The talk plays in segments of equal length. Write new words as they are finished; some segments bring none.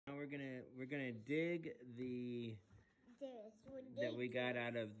we're gonna dig that we got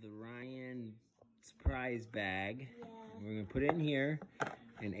out of the Ryan surprise bag. Yeah. We're gonna put it in here,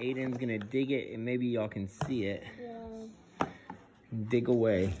 and Aiden's gonna dig it, and maybe y'all can see it. Yeah. Dig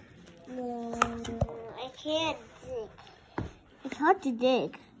away. No, I can't dig. It's hard to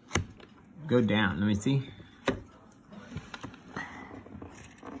dig. Go down. Let me see.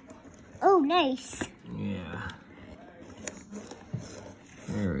 Oh, nice. Yeah.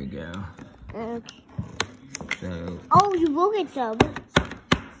 There we go. Okay. So. Oh, you will get some.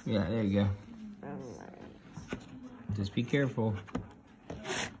 Yeah, there you go. Just be careful.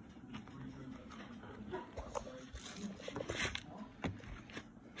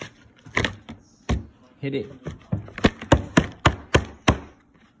 Hit it.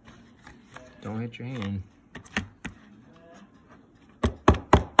 Don't hit your hand.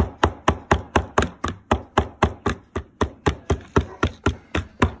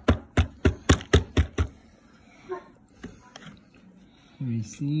 Let me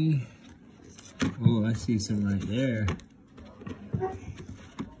see. Oh, I see some right there.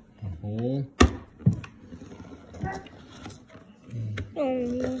 A hole.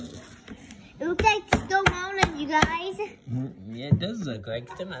 It looks like Stone Mountain, you guys. Yeah, it does look like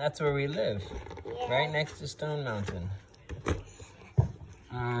Stone Mountain. That's where we live. Yeah. Right next to Stone Mountain.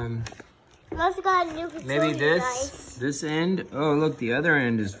 We also got a new facility, Maybe guys. this end. Oh, look, the other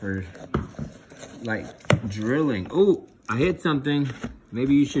end is for like drilling. Oh, I hit something.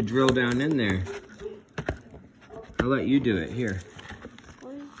 Maybe you should drill down in there. I'll let you do it. Here.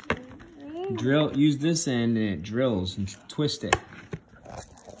 Drill. Use this end and it drills and twist it.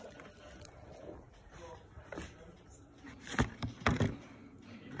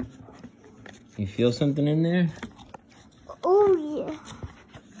 You feel something in there? Oh, yeah.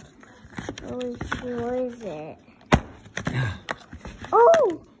 Oh, what is it?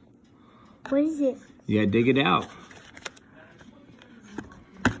 Oh! What is it? You gotta dig it out.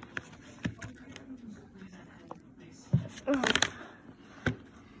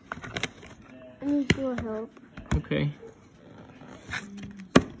 I need your help. Okay.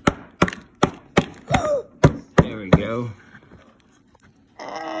 There we go.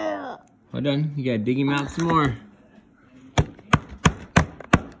 Well done. You gotta dig him out some more.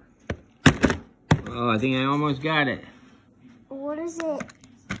 Oh, I think I almost got it. What is it?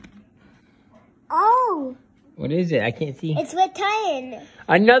 Oh! What is it? I can't see. It's Red Titan.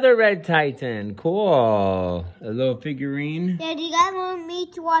 Another Red Titan. Cool. A little figurine. Yeah, do you guys want me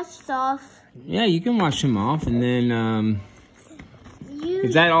to wash this off? Yeah, you can wash them off, and then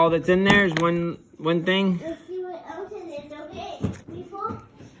is that all that's in there? Is one thing? Let's see what else is it, okay? People?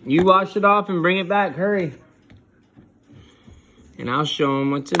 You wash it off and bring it back. Hurry. And I'll show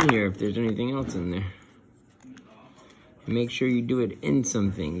them what's in here if there's anything else in there. Make sure you do it in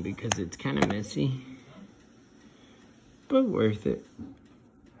something because it's kind of messy, but worth it.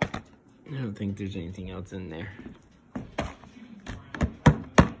 I don't think there's anything else in there.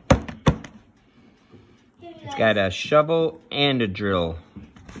 It's got a shovel and a drill.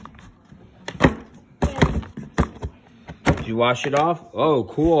 Did you wash it off? Oh,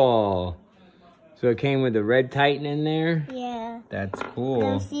 cool. So it came with a Red Titan in there? Yeah. That's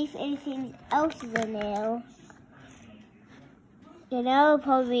cool. Let's see if anything else is in there. Yeah, that would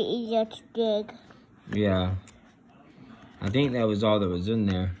probably be easier to dig. Yeah. I think that was all that was in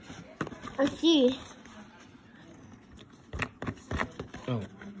there. Let's see. Oh.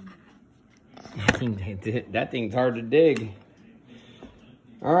 That thing's hard to dig.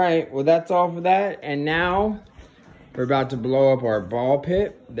 All right, well, that's all for that. And now we're about to blow up our ball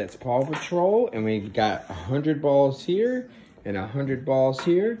pit. That's Paw Patrol. And we've got 100 balls here and 100 balls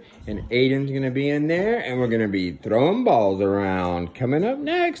here. And Aiden's going to be in there. And we're going to be throwing balls around. Coming up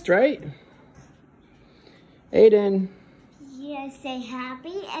next, right? Aiden. Yeah, stay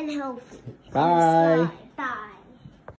happy and healthy. Bye.